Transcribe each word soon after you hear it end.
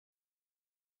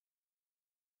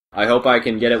I hope I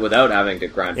can get it without having to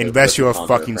grind. Unless you're a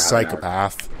fucking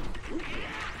psychopath.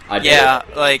 Yeah,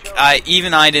 like I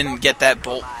didn't get that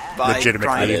bolt by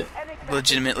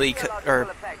legitimately.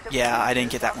 Yeah, I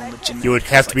didn't get that one legitimately. You would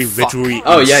have to be literally.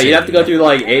 Oh yeah, you'd have to go through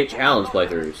like 8 challenge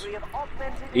playthroughs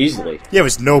easily. Yeah,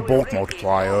 there's no bolt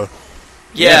multiplier.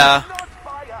 Yeah.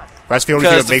 That's the only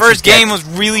thing that the makes first game was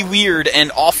really weird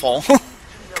and awful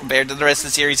compared to the rest of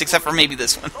the series, except for maybe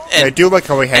this one. And, I do like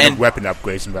how they had weapon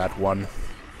upgrades in that one.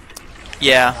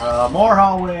 Yeah. More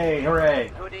hallway,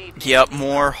 hooray! Yep,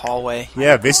 more hallway.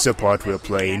 Yeah, this is the part we're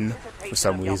playing for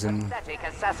some reason.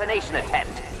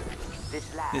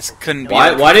 This couldn't be.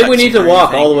 Why did we need to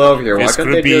walk all the way over here? Why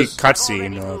couldn't they be just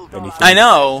cutscene or anything? I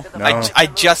know. No. I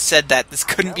just said that this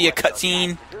couldn't be a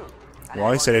cutscene. Well,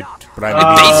 I said it, but I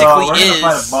It basically we're is.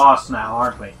 gonna fight a boss now,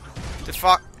 aren't we?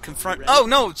 Confront. Oh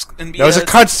no, it's gonna be. That was a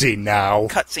cutscene now.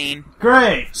 Cutscene.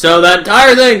 Great. So that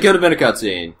entire thing could have been a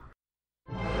cutscene.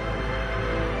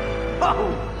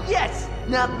 Oh, yes!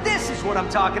 Now this is what I'm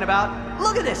talking about.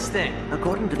 Look at this thing.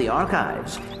 According to the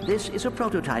archives, this is a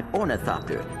prototype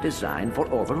ornithopter designed for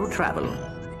orbital travel.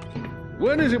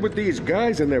 What is it with these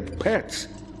guys and their pets?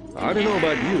 I don't know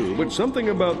about you, but something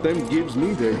about them gives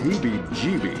me the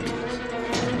heebie-jeebies.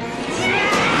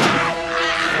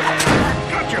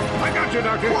 Gotcha! I got you,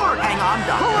 Doctor! Ward, hang on,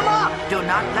 Doctor. Pull him up! Do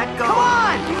not let go. Come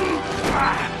on!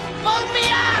 Hold me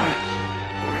up!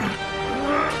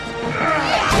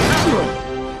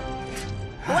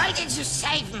 Why did you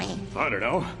save me? I don't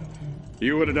know.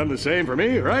 You would have done the same for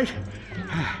me, right?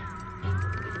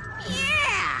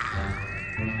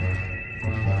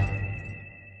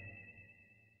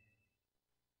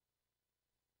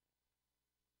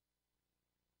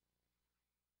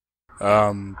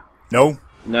 No.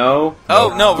 No.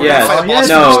 Oh no, we're Yes. gonna fight a boss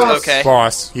No. first. Okay.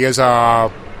 Boss. He has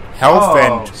health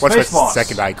and what's the boss.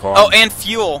 second icon? Oh, and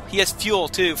fuel. He has fuel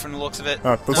too, from the looks of it.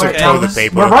 Looks Wait, like now toilet this-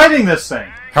 paper. We're writing this thing.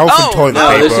 Health Oh, and toilet No,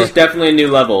 paper. this is definitely a new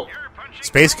level.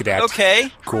 Space Cadet.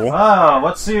 Okay. Cool. Oh,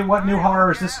 let's see what new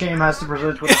horrors this game has to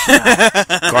present with us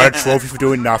now. Got a trophy for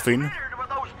doing nothing.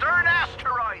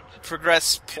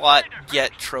 Progress plot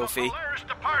get trophy.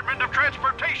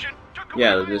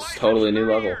 Yeah, this is totally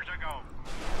new level.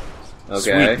 Okay.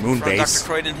 Sweet moon From Dr. base.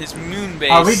 Croyd and his moon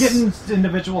base. Are we getting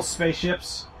individual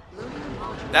spaceships?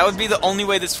 That would be the only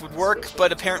way this would work,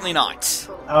 but apparently not.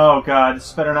 Oh god,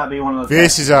 this better not be one of those.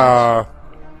 This is Oh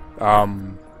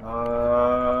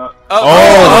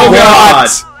God!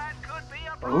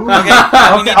 Ooh. Okay.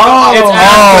 Okay.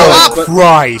 Oh, But-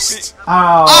 Christ!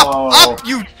 Oh. Up,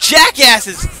 you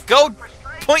jackasses! Go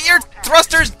point your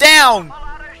thrusters down!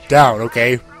 Down,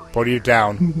 okay. Putting it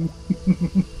down.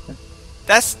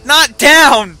 That's not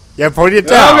down! Yeah, putting it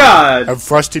down. Oh God! I'm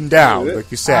thrusting down, like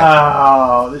you said.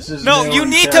 Oh, this is No, new you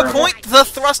and need terrible. to point the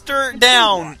thruster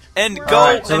down and go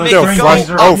Alright, so and those make green it things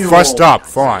go. are Oh, fuel. thrust up,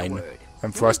 fine.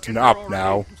 I'm thrusting up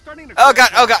now. Oh god,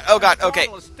 oh god, oh god, okay.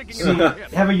 See,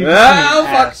 have you Oh,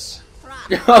 fuck.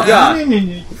 Oh God!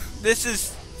 This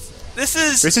is This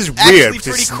is actually weird, because it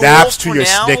pretty snaps cool to your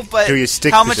for now, stick- but to your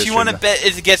stick how much position. you want to bet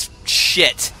is it gets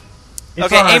shit. It's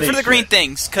Okay, aim already for the green shit.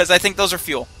 things, because I think those are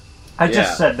fuel. I Yeah.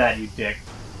 just said that, you dick.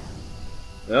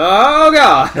 Oh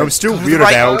God! I'm still Go to the weirded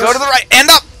right, out go to the right, and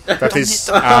up! that this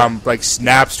like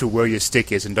snaps to where your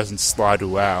stick is and doesn't slide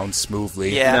around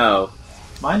smoothly. Yeah. No.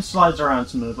 Mine slides around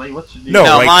smoothly. What's your deal? No,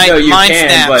 No, like- mine, No, you mine can,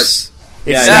 snaps.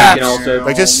 It Yeah, snaps. you can also.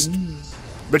 Like just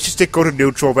let your stick go to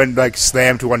neutral, then like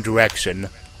slam to one direction,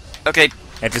 Okay,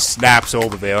 and it just snaps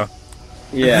over there.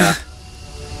 Yeah.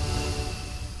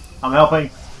 I'm helping.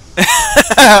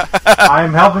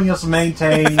 I'm helping us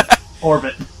maintain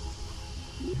orbit.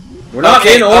 We're not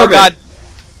okay, in oh orbit. god.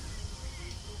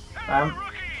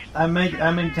 I'm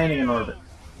maintaining an orbit.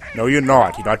 No, you're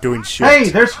not. You're not doing shit. Hey,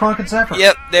 there's Crunk and Zephyr.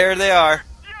 Yep, there they are.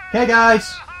 Hey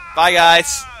guys, Bye,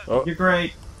 guys. you're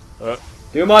great.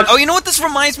 Too much. Oh, you know what this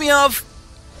reminds me of?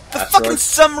 The Asteroid? fucking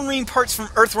submarine parts from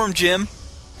Earthworm Jim.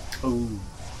 Ooh.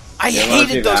 I Yeah, reminds me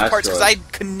hated of those parts because I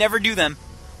Asteroid. could never do them.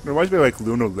 It reminds me of, like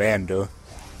Lunar Lander.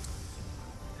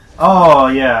 Oh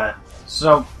yeah.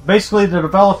 So basically, the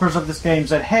developers of this game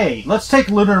said, "Hey, let's take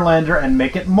Lunar Lander and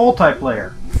make it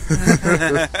multiplayer."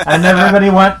 And everybody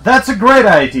went, "That's a great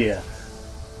idea."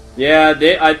 Yeah,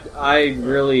 I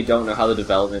really don't know how the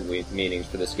development meetings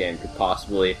for this game could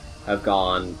possibly have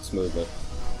gone smoothly.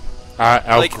 Like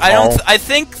Alcohol. I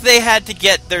think they had to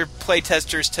get their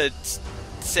playtesters to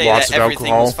say Lots that of everything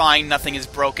alcohol. was fine, nothing is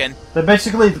broken. That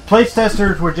basically, the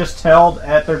playtesters were just held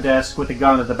at their desk with a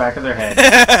gun at the back of their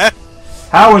head.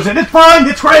 How is it? It's fine.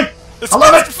 It's great. I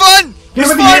love It's it. fun. Give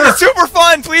It's it a fun. year. It's super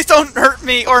fun. Please don't hurt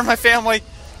me or my family.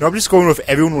 No, I'm just going with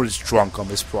everyone was drunk on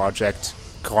this project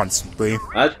constantly.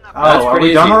 That's are pretty we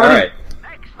easy. done already? Alright.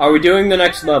 Are we doing the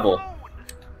next level?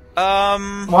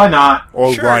 Why not?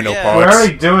 Or Sure, Rhino yeah. We're parts.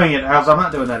 already doing it, Else I'm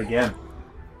not doing that again.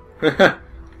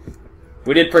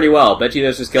 We did pretty well. Bet you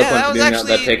there's a skill Yeah, point that for was doing that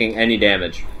actually- without taking any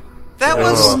damage. That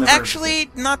Oh. was actually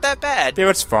not that bad. Yeah,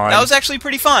 it's fine. That was actually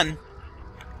pretty fun.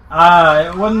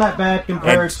 It wasn't that bad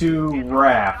compared And- to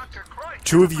Raft.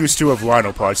 2 of you still have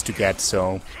Rhino parts to get,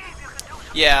 so...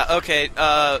 Yeah, okay,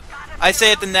 I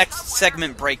say at the next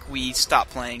segment break we stop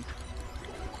playing.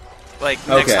 Like,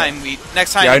 next Okay. time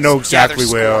Yeah, I know it's gather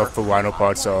exactly where score. the Rhino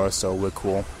parts are, so we're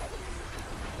cool.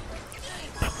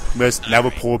 Now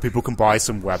the poor people can buy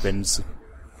some weapons.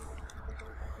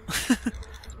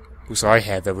 Because I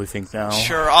have everything now.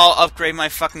 Sure, I'll upgrade my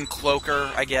fucking cloaker,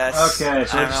 I guess. Okay, so I we don't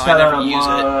just know, I gotta never use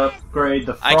it. upgrade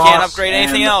the I frost can't upgrade and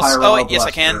anything the else. pyro Oh, wait, yes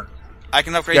I can. blaster. I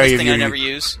can upgrade Yeah, this you- thing I you- never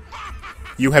use.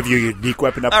 You have your unique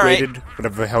weapon Alright. upgraded,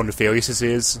 whatever the hell Nefarious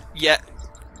is. Yeah.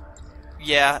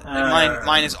 Yeah,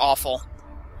 mine is awful.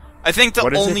 I think the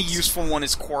What is only it? useful one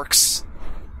is Quarks.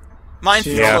 Mine's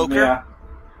Yeah. Cloaker. Yeah.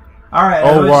 Alright,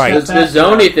 Oh, right. The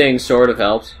Zony thing sort of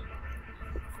helps.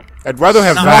 I'd rather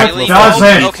have Not that really. than Doesn't.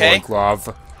 the decoy Okay.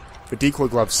 glove. The decoy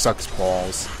glove sucks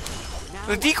balls.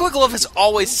 The decoy glove has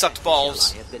always sucked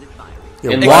balls.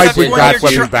 Yeah, And why except bring when that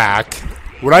you're weapon back?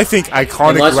 When I think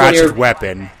iconic Unless when Ratchet you're-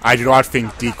 weapon, I do not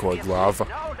think decoy glove.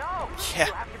 Yeah.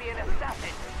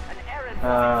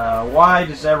 Why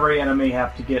does every enemy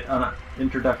have to get an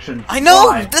introduction? I know!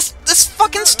 Why? This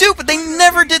fucking stupid! They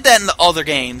never did that in the other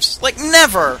games. Like,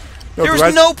 never! No, There was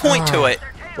but no point to it.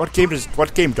 What game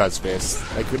does this?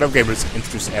 Like, no game does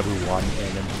introduce everyone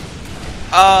in it.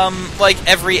 Like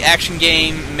every action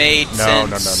game made No,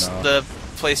 since no. the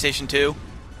PlayStation 2.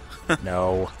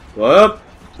 No. Whoop!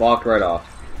 Walked right off.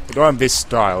 But not in this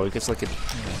style. It gets like a...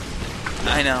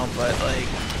 I know, but like...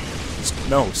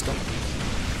 No, stop.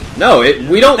 No,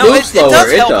 we don't No, move it slower.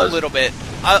 does It help does. a little bit.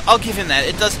 I'll give him that.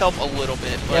 It does help a little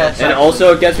bit. But Yeah, it's And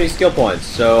also, it gets me skill points,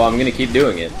 so I'm gonna keep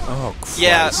doing it. Oh, Christ.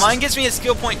 yeah, mine gives me a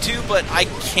skill point too, but I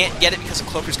can't get it because the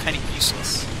cloaker's kind of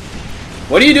useless.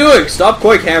 What are you doing? Stop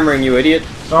quick hammering, you idiot!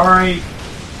 Sorry.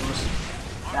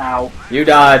 Ow. You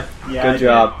died. Yeah, I Good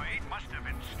job.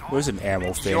 Where's an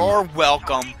ammo thing? You're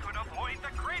welcome.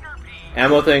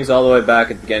 Ammo thing's all the way back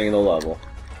at the beginning of the level.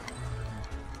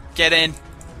 Get in.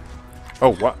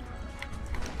 Oh, what?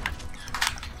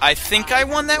 I think I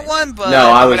won that one, but No,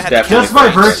 I I'm was gonna have to definitely Just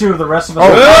by count it. virtue of the rest of us.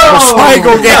 Oh,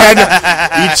 Psycho again!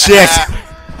 Eat shit!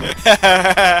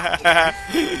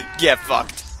 Get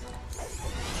fucked.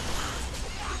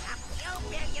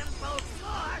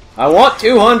 I want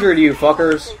 200, you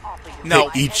fuckers! No.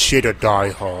 Eat shit or die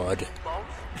hard.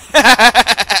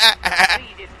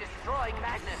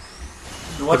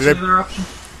 What's the other option?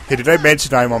 Hey, did I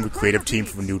mention I'm on the creative team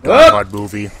for the new Die What? Hard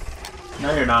movie?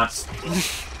 No, you're not.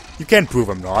 You can't prove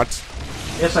I'm not.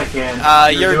 Yes, I can.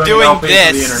 You're doing helping for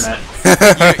this.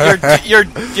 The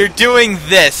internet. you're doing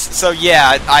this. So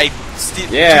yeah,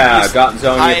 Yeah, got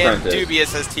Zony I am Apprentice.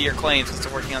 dubious as to your claims as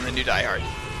to working on the new Die Hard.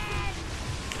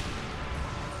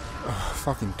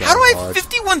 Fucking Die How do I Hard. have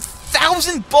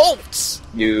 51,000 bolts?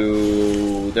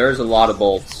 There's a lot of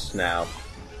bolts now.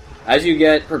 As you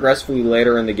get progressively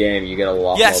later in the game, you get a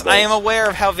lot more Yes, bolts. I am aware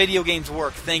of how video games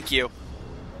work. Thank you.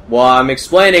 Well, I'm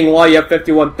explaining why you have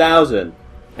 51,000.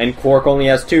 And Quark only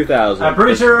has 2,000. I'm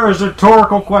pretty sure it was a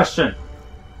rhetorical question.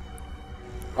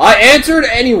 I answered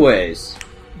anyways!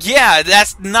 Yeah,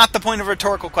 that's not the point of a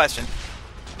rhetorical question.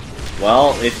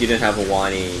 Well, if you didn't have a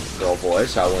whiny girl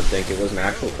voice, I wouldn't think it was an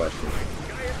actual question.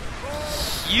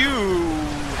 You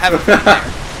have a point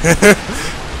there.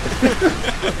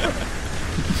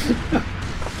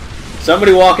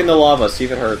 Somebody walk in the lava, see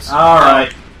if it hurts.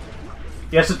 Alright.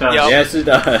 Yes, it does. Yup. Yes, it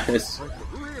does.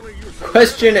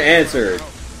 Question answered.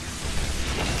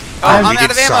 Oh, I'm We out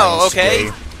did of ammo. science Okay,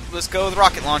 today. let's go with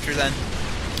rocket launcher then,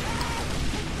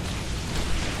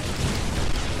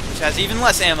 which has even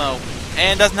less ammo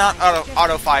and does not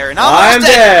auto fire. And I'm almost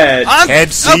dead!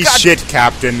 Can't see God. shit,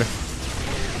 Captain.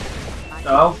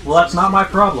 Oh, well, that's not my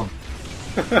problem.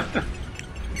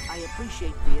 I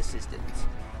appreciate the assistance.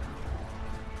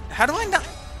 How do I not?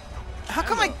 How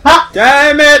come I?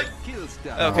 Damn it!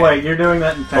 Okay. Wait, you're doing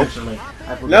that intentionally.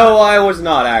 I forgot. No, I was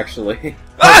not actually.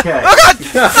 Okay. Oh God!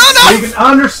 Oh no! You can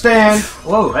understand.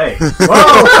 Whoa, hey. Whoa!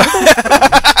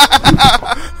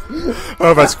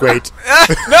 Oh, that's great.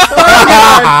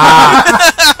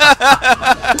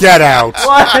 Get out.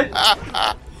 What?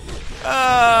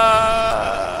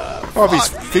 Oh, these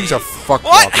things are fuck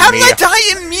What? How walking did me.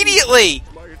 I die immediately?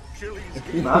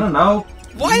 I don't know.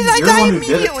 Why did I You're the die one who did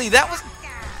it. immediately? That was.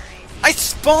 I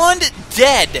spawned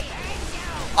dead.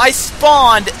 I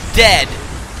spawned dead.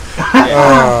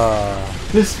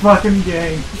 This fucking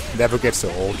game. Never gets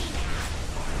old.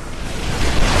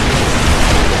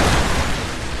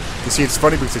 You see, it's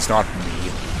funny because it's not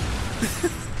me.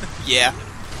 Yeah.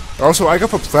 Also, I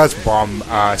got a plasma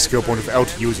bomb skill point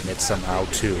without using it somehow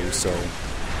too. So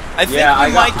I think Yeah,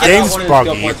 we might I get. Game's got one of the buggy.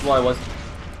 skill points while I was.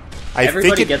 I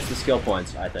Everybody think it, gets the skill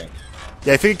points, I think.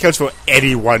 yeah, I think it counts for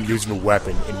anyone using a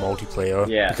weapon in multiplayer.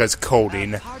 Yeah. Because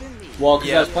coding. Well, because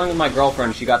Yeah. I was playing with my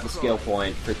girlfriend, she got the skill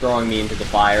point for throwing me into the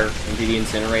fire, into the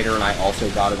incinerator, and I also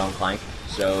got it on Clank.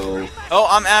 So, Oh,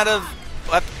 I'm out of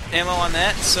ammo on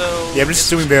that, so. Yeah, I'm just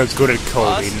assuming they're good at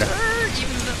coding. Combustor,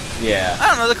 even though- yeah. I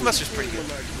don't know. The combustor's pretty good.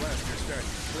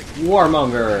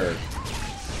 Warmonger!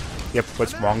 Yep,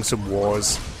 let's mong some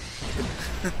wars.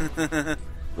 Whoa,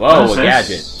 What is a this?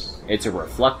 gadget. It's a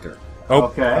reflector. Oh,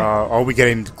 Okay. are we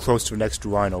getting close to the next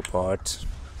Rhino part?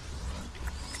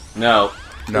 No.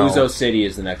 No. Uzo City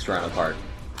is the next Rhino part.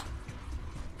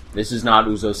 This is not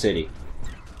Uzo City.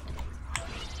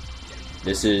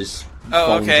 This is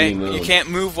Oh, okay. Fengji Moon. You can't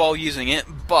move while using it,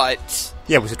 but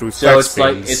Yeah, we have to reflect So it's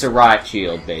like, things. it's a riot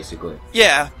shield, basically.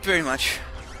 yeah, very much.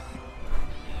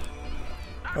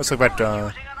 Looks like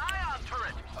that,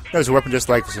 there's a weapon just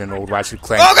like this in an old Ratchet and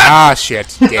Clank. Oh, God! Ah,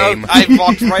 shit. Game. Oh, I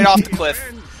walked right off the cliff.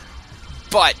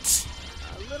 But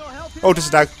Oh,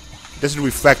 doesn't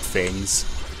reflect things.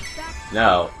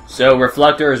 No. So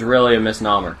reflector is really a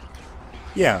misnomer.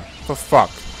 Yeah, for fuck.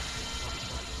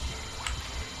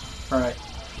 Alright.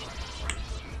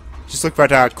 Just look at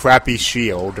that crappy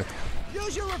shield.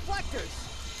 Use your reflectors.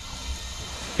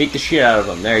 Beat the shit out of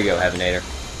them. There you go, Heavenator.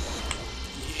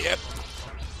 Yep.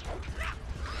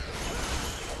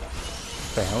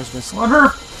 The hell is this? Wonder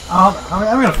if,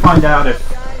 I'm gonna find out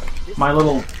if my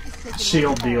little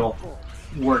shield deal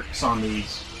works on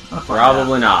these. I'll find out.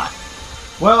 Probably not.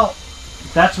 Well,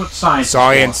 that's what science is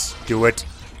Science, do it.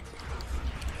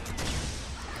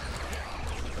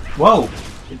 for. Whoa,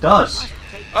 it does.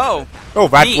 oh, Oh,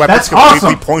 that Neat. weapon's That's completely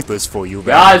awesome. pointless for you, man.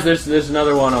 Guys, there's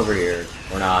another one over here.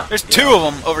 Or not. there's two of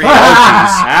them over here.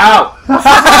 Ow!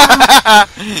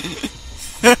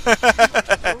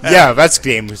 Yeah, that's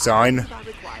game design.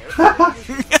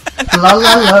 La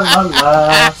la la la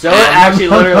la. So it actually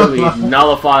literally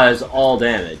nullifies all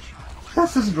damage.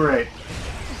 This is great.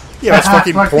 Yeah, that's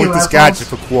fucking Fuck you, pointless assholes. gadget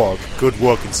for Quark. Good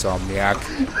work, Insomniac.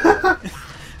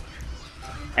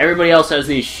 Everybody else has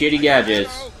these shitty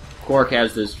gadgets. Quark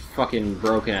has this fucking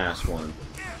broken ass one.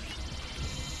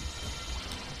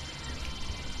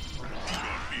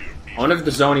 I wonder if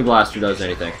the Zoni Blaster does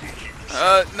anything.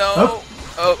 No.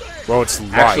 Oh. Well, it's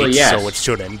light, Actually, yes. so it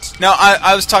shouldn't. No,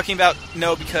 I was talking about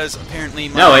no because apparently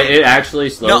my... No, it actually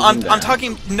slows No, them down. I'm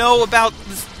talking no about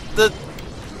the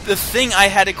thing I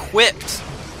had equipped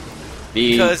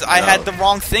because I had the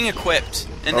wrong thing equipped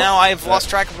and now I've lost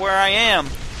track of where I am.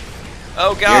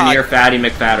 Oh You're god. near Fatty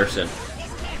McFatterson.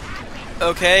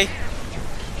 Okay.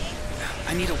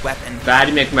 I need a weapon.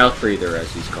 Fatty McMouth Breather,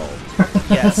 as he's called.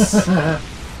 Yes.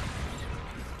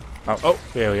 Oh,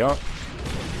 there we are.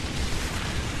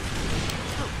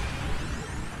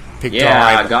 Pig Yeah,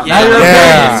 I time. got Yeah. that.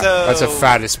 Yeah, So- that's a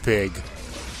fattest pig.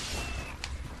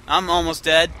 I'm almost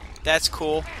dead. That's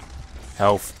cool.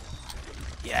 Health.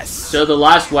 Yes. So the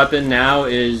last weapon now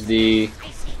is the...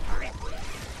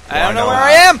 I don't know Why where not?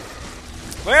 I am.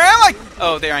 Where am I?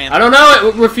 Oh, there I am. I don't know,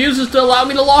 it refuses to allow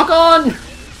me to lock on!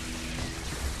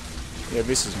 Yeah,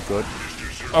 this isn't good.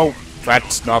 Oh,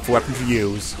 that's not a weapon to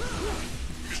use.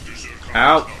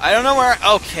 Ow. I don't know where.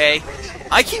 Okay.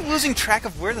 I keep losing track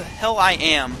of where the hell I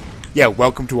am. Yeah,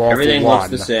 welcome to All Everything for looks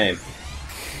One. the same.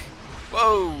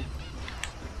 Whoa.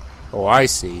 Oh, I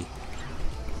see.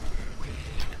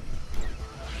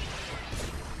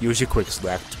 Use your quick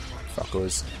select,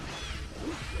 fuckers.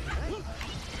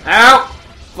 Ow!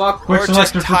 Fuck. Quick Or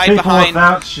just selector for hide people behind-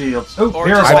 without shields. Oh, or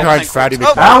here just I'm are hide behind Fatty Oh.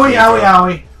 McFatty. Owie,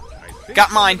 owie, owie.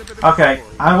 Got mine. Okay,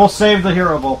 I will save the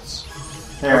hero bolts.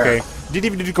 There. Okay, didn't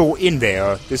even need to go in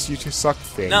there. This you just suck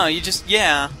thing. No, you just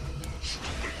yeah.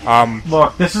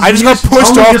 Look, this is I just got the pushed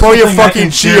only off useful by your thing I fucking can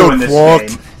do shield, in this Quark.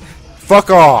 game. Fuck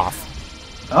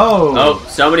off. Oh. Oh,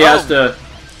 somebody has to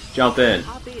jump in.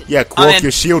 Yeah, I'm Quark, in.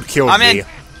 your shield killed I'm me. in.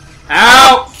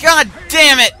 Ow! God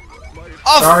damn it!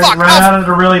 Oh Sorry, fuck! ran out at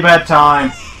a really bad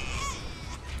time.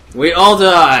 We all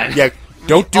died. Yeah,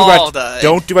 don't do all that. died.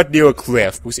 Don't do that near a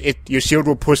cliff, because your shield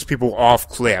will push people off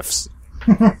cliffs.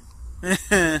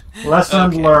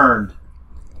 Lesson learned.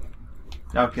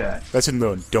 Okay. Lesson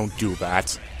learned. Don't do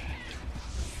that.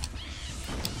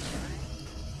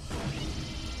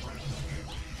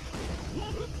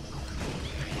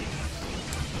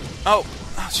 Oh,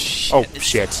 oh shit! Oh, It's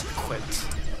shit. Equipped.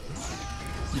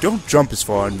 You don't jump as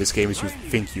far in this game as you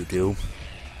think you do.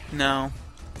 No.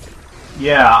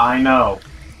 Yeah, I know.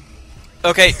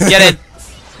 Okay, get in.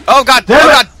 Oh god! Damn Oh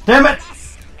it! god! Damn it!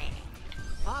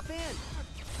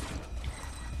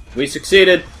 We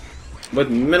succeeded with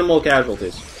minimal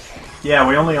casualties. Yeah,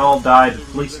 we only all died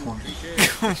at least once.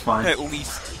 It's fine. At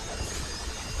least.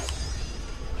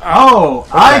 Oh,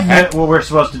 I admit what we're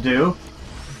supposed to do.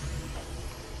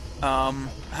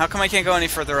 How come I can't go any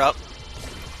further up?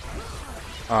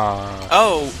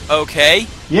 Oh, okay.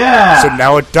 Yeah! So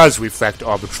now it does reflect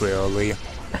arbitrarily.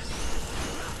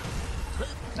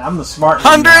 I'm the smart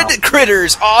one 100 now.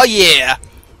 critters! Oh yeah!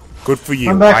 Good for you.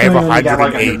 Come back I to have me when you got,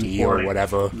 like, 180 or 140.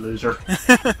 whatever. Loser.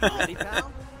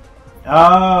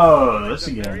 Oh, this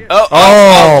again.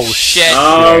 Oh, shit!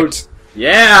 Oh,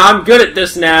 yeah, I'm good at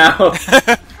this now.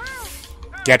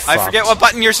 Get fucked. I forget what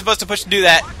button you're supposed to push to do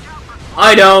that.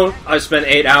 I don't. I spent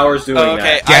 8 hours doing Oh,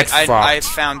 okay, that. Get I fucked.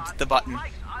 found the button.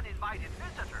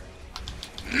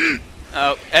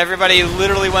 Oh, everybody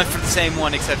literally went for the same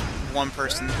one except one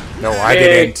person. No, I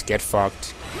Hey. didn't. Get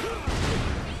fucked.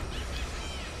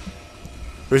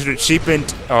 There's an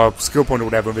achievement, skill point or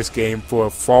whatever in this game for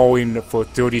falling for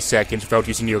 30 seconds without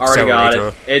using your Already got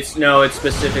accelerator. it. It's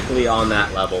specifically on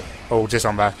that level. Oh, just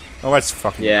on that. Oh, that's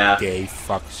fucking Yeah. gay.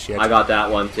 Fuck shit. I got that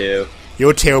one too.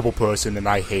 You're a terrible person and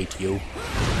I hate you.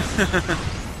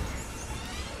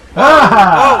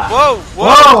 Ah! Whoa,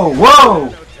 whoa, Whoa!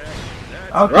 Whoa!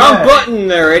 Okay. Wrong button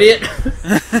there, idiot.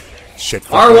 Shit.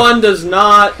 fucker. R1 does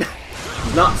not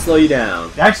slow you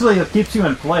down. Actually, it keeps you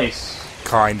in place.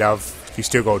 Kind of. You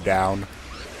still go down.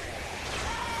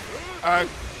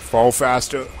 Fall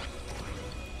faster.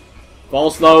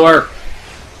 Fall slower.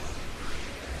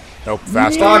 Nope,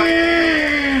 faster. Fuck.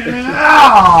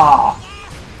 Ah!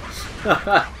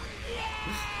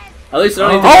 At least I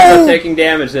don't even end up taking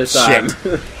damage this time.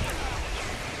 Shit.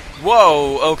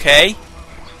 whoa, okay.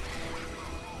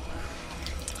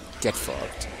 Get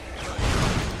fucked.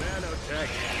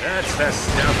 That's the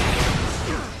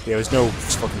stuff. There's no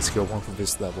fucking skill point for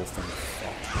this level. Thank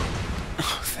fuck.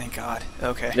 Oh, thank God.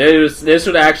 Okay. This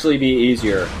would actually be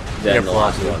easier than Yeah, the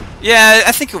last probably. one. Yeah,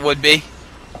 I think it would be.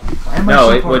 Why am I No,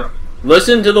 so it far- would.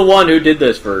 Listen to the one who did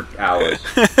this for hours.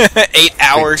 8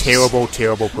 hours. Terrible,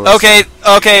 terrible person.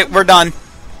 Okay, we're done.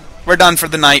 We're done for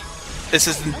the night. This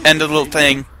is the end of the little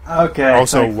thing. Okay.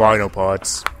 Also, thank- rhino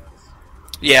parts.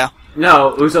 Yeah.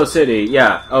 No, Uzo City.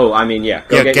 Yeah. Oh, I mean, yeah.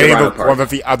 Go Yeah, get getting your rhino the part. one that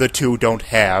the other two don't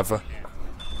have.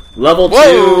 Level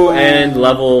Whoa! 2 and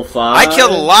level 5. I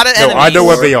killed a lot of No, enemies. I know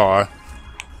where they are.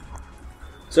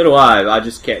 So do I. I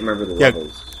just can't remember the Yeah.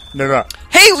 levels. No.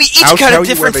 Hey, we each I'll got tell a you where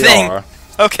different they thing. are.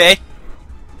 Okay.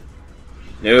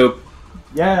 Nope.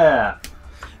 Yeah.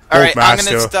 Alright, I'm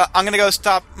Master. gonna go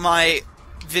stop my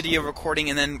video recording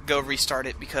and then go restart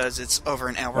it because it's over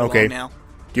an hour Okay. long now.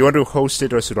 Do you want to host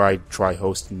it or should I try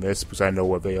hosting this? Because I know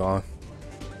where they are.